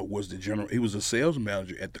Maffel was the general. He was a sales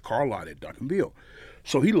manager at the car lot at Duncanville.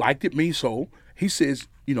 So he liked it me. So he says,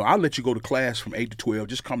 I'll let you go to class from 8 to 12.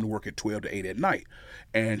 Just come to work at 12 to 8 at night.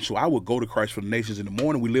 And so I would go to Christ for the Nations in the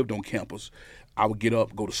morning. We lived on campus. I would get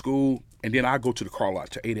up, go to school, and then I'd go to the car lot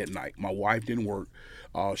to 8 at night. My wife didn't work.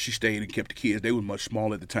 She stayed and kept the kids. They were much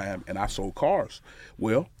smaller at the time, and I sold cars.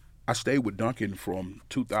 Well, I stayed with Duncan from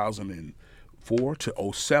 2004 to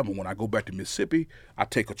 2007. When I go back to Mississippi, I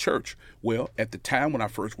take a church. Well, at the time when I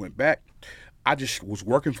first went back, I just was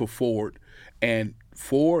working for Ford, and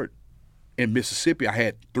Ford in Mississippi, I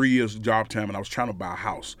had 3 years of job time, and I was trying to buy a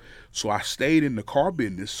house. So I stayed in the car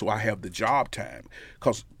business so I have the job time.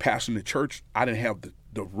 Because pastoring the church, I didn't have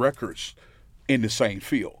the records in the same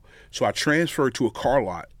field. So I transferred to a car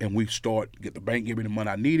lot, and we get the bank gave me the money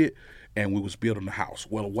I needed, and we was building the house.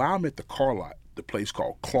 Well, while I'm at the car lot, the place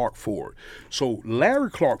called Clark Ford. So Larry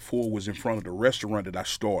Clark Ford was in front of the restaurant that I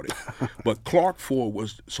started. But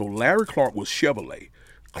Larry Clark was Chevrolet.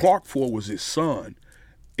 Clark Ford was his son.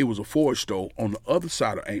 It was a Ford store on the other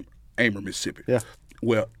side of Amory, Mississippi. Yeah.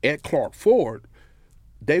 Well, at Clark Ford,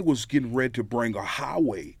 they was getting ready to bring a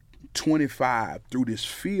highway 25 through this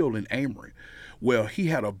field in Amory. Well, he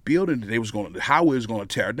had a building that the highway was going to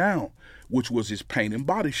tear down, which was his paint and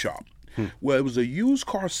body shop. Well, it was a used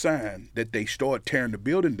car sign that they started tearing the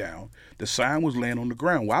building down. The sign was laying on the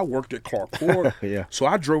ground. Well, I worked at Clark Ford. Yeah. So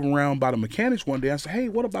I drove around by the mechanics one day. I said, hey,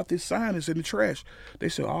 what about this sign that's in the trash? They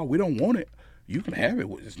said, oh, we don't want it. You can have it.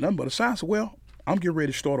 It's nothing but a sign. I said, well, I'm getting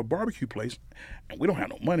ready to start a barbecue place, and we don't have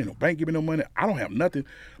no money. No bank give me no money. I don't have nothing,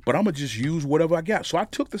 but I'm going to just use whatever I got. So I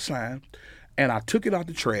took the sign, and I took it out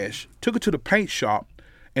the trash, took it to the paint shop,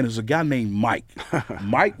 and there's a guy named Mike.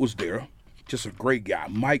 Mike was there, just a great guy.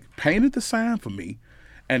 Mike painted the sign for me,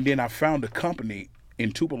 and then I found a company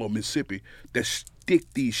in Tupelo, Mississippi that stick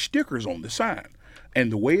these stickers on the sign.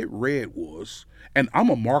 And the way it read was, and I'm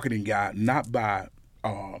a marketing guy, not by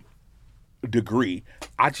degree.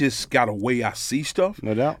 I just got a way I see stuff.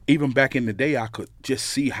 No doubt. Even back in the day, I could just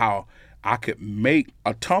see how I could make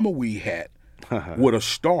a Tumbleweed hat with a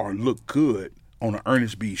star look good on an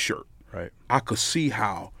Earnest B shirt. Right. I could see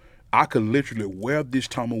how I could literally wear this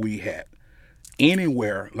Tumbleweed hat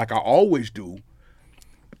anywhere, like I always do.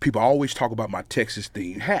 People always talk about my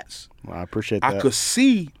Texas-themed hats. Well, I appreciate that. I could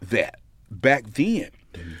see that back then.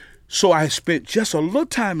 Mm-hmm. So I spent just a little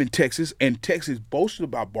time in Texas, and Texas boasted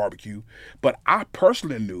about barbecue, but I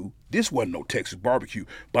personally knew this wasn't no Texas barbecue,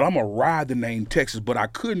 but I'm going to ride the name Texas, but I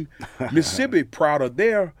couldn't. Mississippi proud of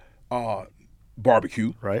their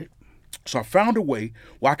barbecue. Right. So I found a way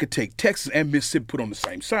where I could take Texas and Mississippi, put on the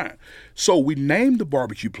same sign. So we named the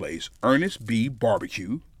barbecue place Earnest B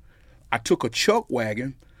Barbecue. I took a chuck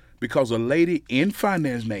wagon because a lady in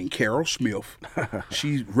finance named Carol Smith,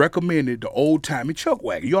 she recommended the old-timey chuck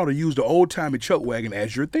wagon. You ought to use the old-timey chuck wagon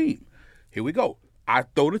as your theme. Here we go. I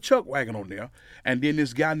throw the chuck wagon on there, and then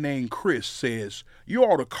this guy named Chris says, you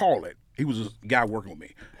ought to call it. He was a guy working with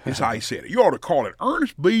me. That's how he said it. You ought to call it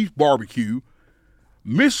Earnest B Barbecue,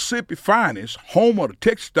 Mississippi finest, home of the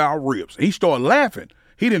Texas-style ribs. And he started laughing.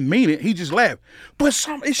 He didn't mean it. He just laughed. But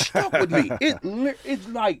it stuck with me. It's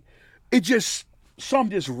like,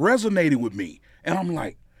 something just resonated with me. And I'm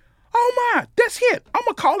like, oh my, that's it. I'm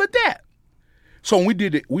going to call it that. So when we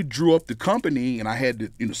did it, we drew up the company, and I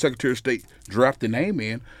had the Secretary of State draft the name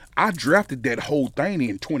in. I drafted that whole thing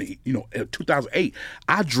in 2008.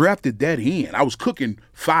 I drafted that in. I was cooking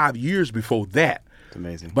 5 years before that. It's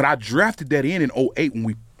amazing. But I drafted that in 2008 when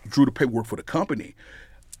we drew the paperwork for the company.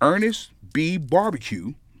 Earnest B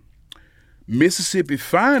Barbecue, Mississippi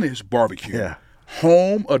finest barbecue. Yeah.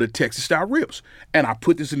 Home of the Texas-style ribs. And I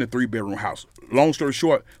put this in a 3-bedroom house. Long story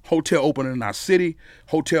short, hotel opened in our city.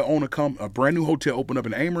 Hotel owner a brand new hotel opened up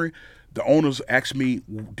in Amory. The owners asked me,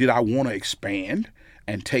 did I want to expand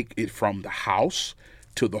and take it from the house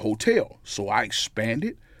to the hotel? So I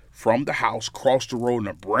expanded from the house, crossed the road in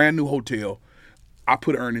a brand new hotel. I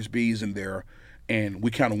put Earnest B's in there, and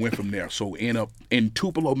we kind of went from there. So we end up in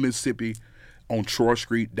Tupelo, Mississippi, on Troy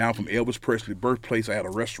Street, down from Elvis Presley's birthplace. I had a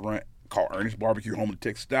restaurant called Earnest Barbecue, home of the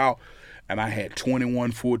Texas style, and I had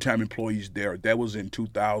 21 full-time employees there. That was in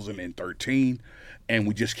 2013, and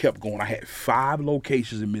we just kept going. I had 5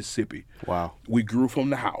 locations in Mississippi. Wow. We grew from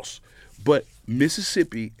the house. But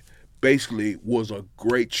Mississippi basically was a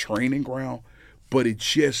great training ground, but it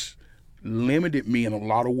just limited me in a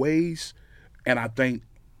lot of ways, and I think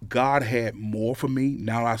God had more for me.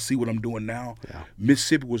 Now I see what I'm doing now. Yeah.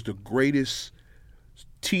 Mississippi was the greatest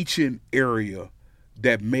teaching area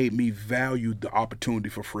that made me value the opportunity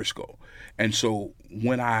for Frisco. And so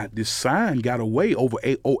when this sign got away over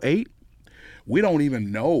 08, we don't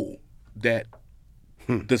even know that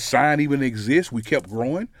the sign even exists. We kept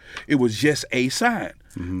growing. It was just a sign.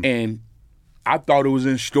 Mm-hmm. And I thought it was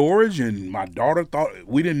in storage, and my daughter thought,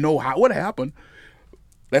 we didn't know what happened.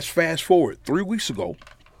 Let's fast forward. 3 weeks ago,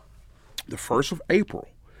 the 1st of April,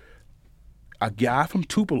 a guy from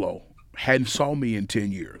Tupelo hadn't saw me in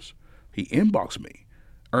 10 years. He inboxed me.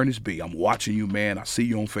 Earnest B, I'm watching you, man. I see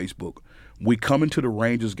you on Facebook. We come into the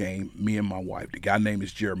Rangers game, me and my wife. The guy name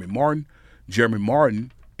is Jeremy Martin. Jeremy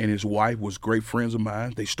Martin and his wife was great friends of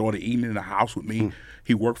mine. They started eating in the house with me.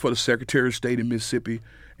 He worked for the Secretary of State in Mississippi,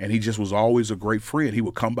 and he just was always a great friend. He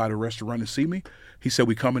would come by the restaurant and see me. He said,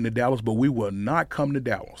 we come into Dallas, but we will not come to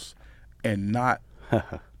Dallas and not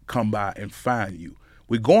come by and find you.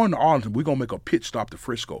 We're going to Arlington. We're going to make a pit stop to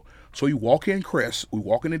Frisco. So you walk in Crest. We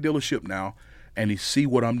walk in the dealership now, and he see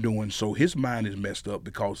what I'm doing. So his mind is messed up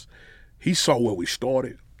because he saw where we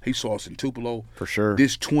started. He saw us in Tupelo. For sure.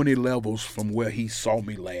 This 20 levels from where he saw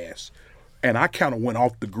me last. And I kind of went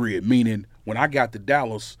off the grid, meaning when I got to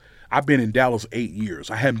Dallas, I've been in Dallas 8 years.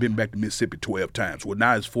 I haven't been back to Mississippi 12 times. Well,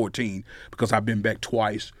 now it's 14 because I've been back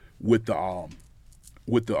twice with the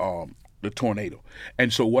tornado.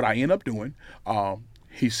 And so what I end up doing,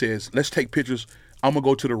 he says, let's take pictures. I'm going to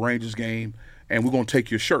go to the Rangers game, and we're going to take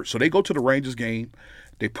your shirt. So they go to the Rangers game.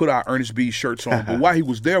 They put our Earnest B shirts on. But while he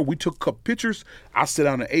was there, we took a couple pictures. I sat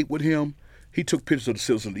down and ate with him. He took pictures of the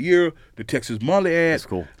Citizen of the Year, the Texas Monthly ad. That's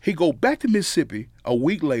cool. He go back to Mississippi a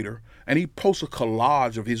week later, and he posts a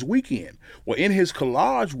collage of his weekend. Well, in his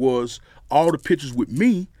collage was all the pictures with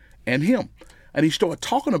me and him. And he started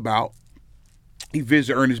talking about, he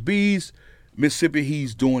visited Earnest B's, Mississippi,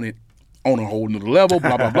 he's doing it on a whole nother level,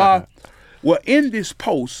 blah, blah, blah. Well, in this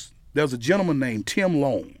post, there's a gentleman named Tim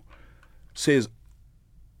Long, says,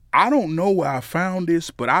 I don't know where I found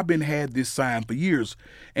this, but I've been had this sign for years.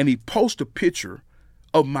 And he posted a picture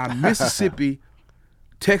of my Mississippi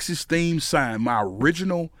Texas themed sign, my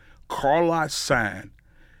original car lot sign.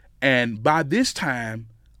 And by this time,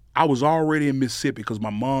 I was already in Mississippi because my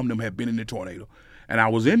mom and them had been in the tornado. And I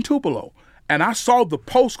was in Tupelo. And I saw the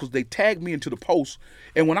post because they tagged me into the post.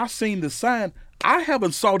 And when I seen the sign, I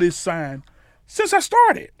haven't saw this sign since I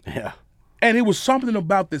started. Yeah. And it was something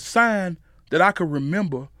about the sign that I could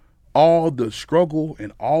remember all the struggle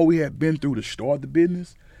and all we had been through to start the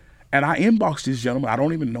business. And I inboxed this gentleman. I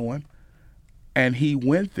don't even know him. And he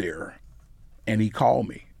went there and he called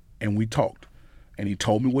me and we talked. And he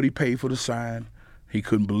told me what he paid for the sign. He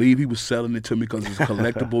couldn't believe he was selling it to me because it's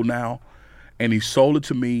collectible now. And he sold it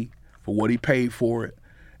to me for what he paid for it.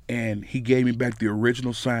 And he gave me back the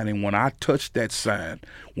original sign. And when I touched that sign,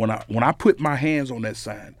 when I put my hands on that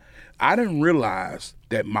sign, I didn't realize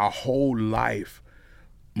that my whole life,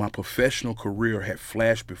 my professional career had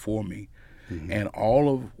flashed before me. Mm-hmm. And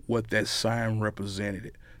all of what that sign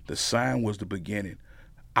represented, the sign was the beginning.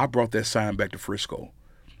 I brought that sign back to Frisco.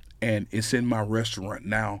 And it's in my restaurant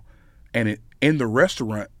now. And in the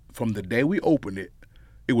restaurant, from the day we opened it,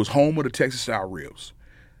 it was home of the Texas-style ribs.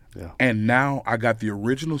 Yeah. And now I got the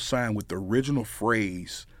original sign with the original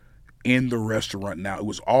phrase in the restaurant now. It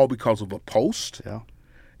was all because of a post. Yeah.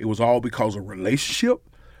 It was all because of relationship.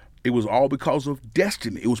 It was all because of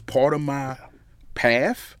destiny. It was part of my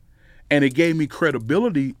path, and it gave me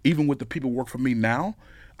credibility even with the people who work for me now.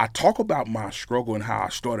 I talk about my struggle and how I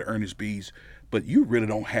started Earnest B's, but you really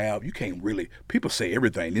don't have, you can't really, people say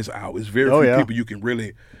everything this hour. It's very few people you can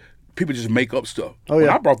really, people just make up stuff. When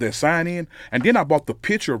I brought that sign in, and then I bought the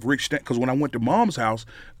picture of Rick Stanton, because when I went to Mom's house,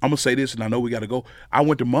 I'm going to say this, and I know we got to go. I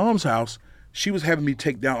went to Mom's house. She was having me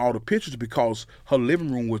take down all the pictures because her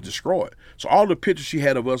living room was destroyed. So all the pictures she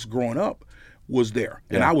had of us growing up was there.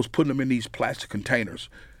 Yeah. And I was putting them in these plastic containers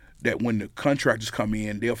that when the contractors come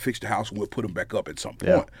in, they'll fix the house and we'll put them back up at some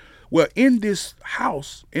point. Yeah. Well, in this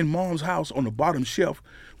house, in Mom's house, on the bottom shelf,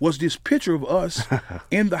 was this picture of us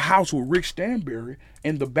in the house with Rick Stanberry.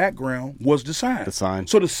 In the background was the sign. The sign.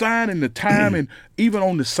 So the sign and the time, and even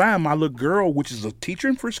on the sign, my little girl, which is a teacher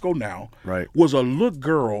in Frisco now, was a little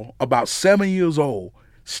girl about 7 years old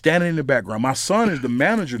standing in the background. My son is the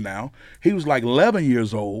manager now. He was like 11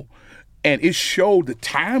 years old, and it showed the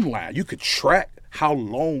timeline. You could track how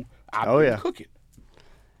long I've been cooking.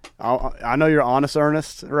 I know you're honest,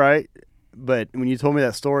 Ernest, right? But when you told me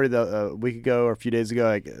that story a week ago or a few days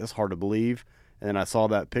ago, it's hard to believe. And then I saw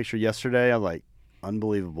that picture yesterday. I was like,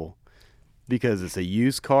 unbelievable. Because it's a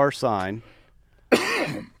used car sign,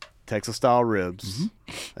 Texas-style ribs,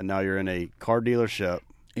 and now you're in a car dealership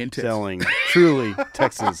selling truly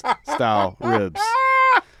Texas-style ribs.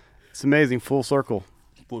 It's amazing, full circle.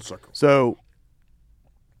 Full circle. So,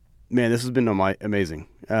 man, this has been amazing.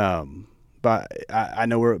 But I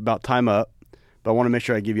know we're about time up, but I want to make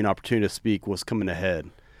sure I give you an opportunity to speak what's coming ahead.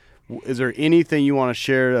 Is there anything you want to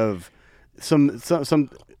share of some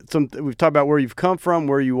we've talked about where you've come from,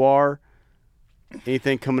 where you are,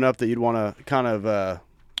 anything coming up that you'd want to kind of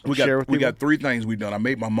share with people? We got 3 things we've done. I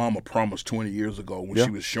made my mom a promise 20 years ago when she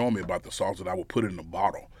was showing me about the sauce that I would put it in a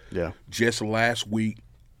bottle. Yeah. Just last week,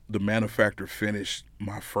 the manufacturer finished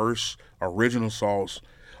my first original sauce,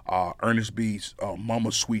 Earnest B's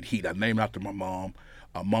Mama Sweet Heat. I named after my mom,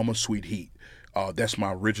 Mama Sweet Heat. That's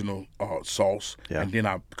my original sauce. Yeah. And then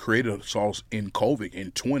I created a sauce in COVID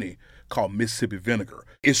in 20 called Mississippi Vinegar.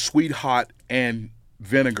 It's sweet, hot, and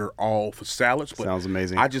vinegar all for salads. But sounds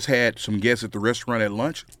amazing. I just had some guests at the restaurant at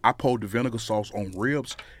lunch. I poured the vinegar sauce on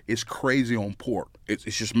ribs. It's crazy on pork. It's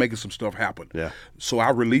just making some stuff happen. Yeah. So I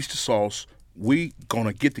released the sauce. We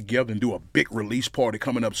gonna get together and do a big release party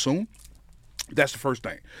coming up soon. That's the first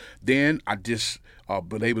thing. Then I just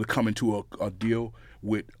been able to come into a deal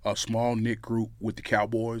with a small knit group with the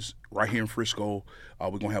Cowboys right here in Frisco. We're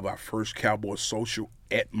going to have our first Cowboys social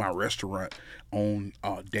at my restaurant on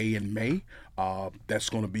day in May. That's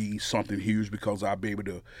going to be something huge because I'll be able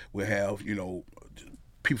to, we'll have,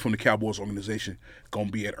 people from the Cowboys organization going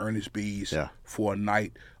to be at Earnest B's for a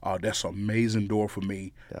night. That's an amazing door for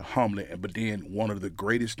me, humbling. But then one of the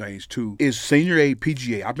greatest things, too, is Senior A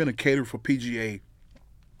PGA. I've been a caterer for PGA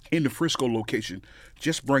in the Frisco location,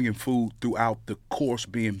 just bringing food throughout the course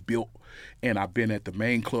being built. And I've been at the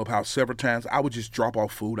main clubhouse several times. I would just drop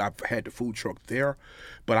off food. I've had the food truck there.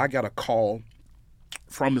 But I got a call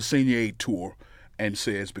from the Senior A tour and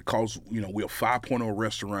says, because, we're a 5.0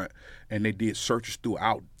 restaurant and they did searches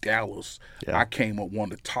throughout Dallas, I came up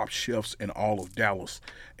one of the top chefs in all of Dallas.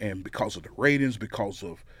 And because of the ratings, because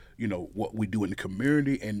of, what we do in the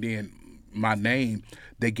community, and then my name,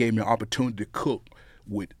 they gave me an opportunity to cook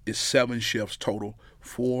with 7 chefs total,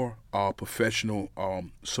 4 professional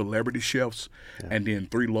celebrity chefs, and then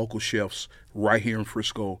 3 local chefs right here in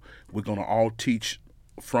Frisco. We're going to all teach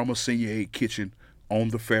from a Senior A kitchen on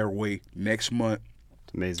the fairway next month.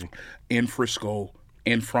 It's amazing. In Frisco,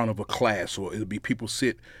 in front of a class. So it'll be people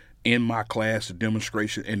sit in my class, a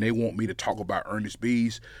demonstration, and they want me to talk about Earnest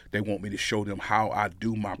B's. They want me to show them how I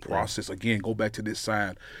do my process. Again, go back to this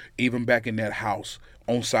sign. Even back in that house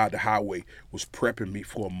on side the highway was prepping me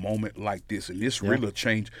for a moment like this. And this really a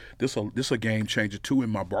change. This a game changer, too, in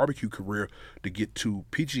my barbecue career to get to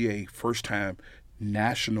PGA first time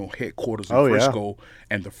national headquarters in Frisco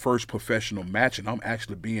and the first professional match. And I'm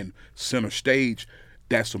actually being center stage.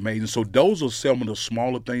 That's amazing. So those are some of the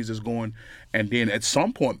smaller things that's going. And then at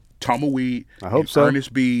some point, Tumbleweed and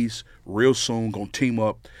Earnest B's real soon going to team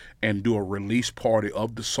up and do a release party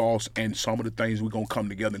of the sauce and some of the things we're going to come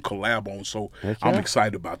together and collab on. So I'm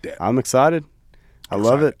excited about that. I'm excited. I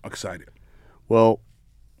love it. Excited. Well,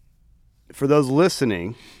 for those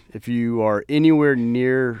listening, if you are anywhere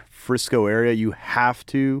near Frisco area, you have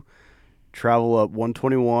to travel up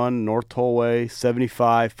 121 North Tollway,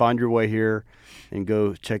 75, find your way here, and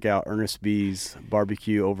go check out Earnest B's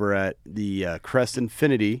Barbecue over at the Crest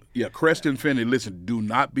Infinity. Yeah, Crest Infinity. Listen, do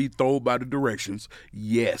not be thrown by the directions.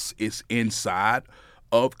 Yes, it's inside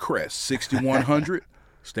of Crest, 6100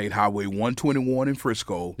 State Highway 121 in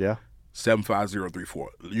Frisco. 75034.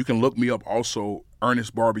 You can look me up also,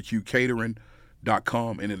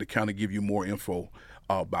 earnestbarbecuecatering.com, and it'll kind of give you more info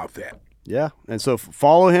about that. Yeah, and so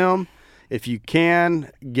follow him. If you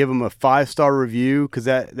can, give him a 5-star review, because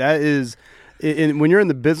that is, when you're in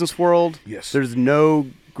the business world, there's no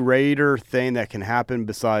greater thing that can happen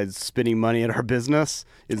besides spending money at our business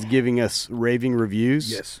is giving us raving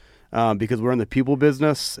reviews. Because we're in the people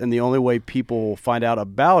business, and the only way people find out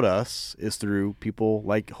about us is through people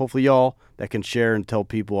like hopefully y'all that can share and tell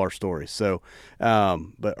people our stories. So,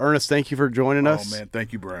 but Ernest, thank you for joining us. Oh man,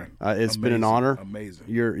 thank you, Brian. It's been an honor. Amazing.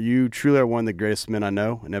 You truly are one of the greatest men I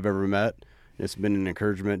know and have ever met. It's been an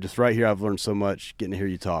encouragement. Just right here, I've learned so much getting to hear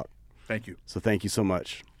you talk. Thank you. So thank you so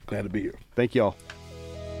much. Glad to be here. Thank y'all.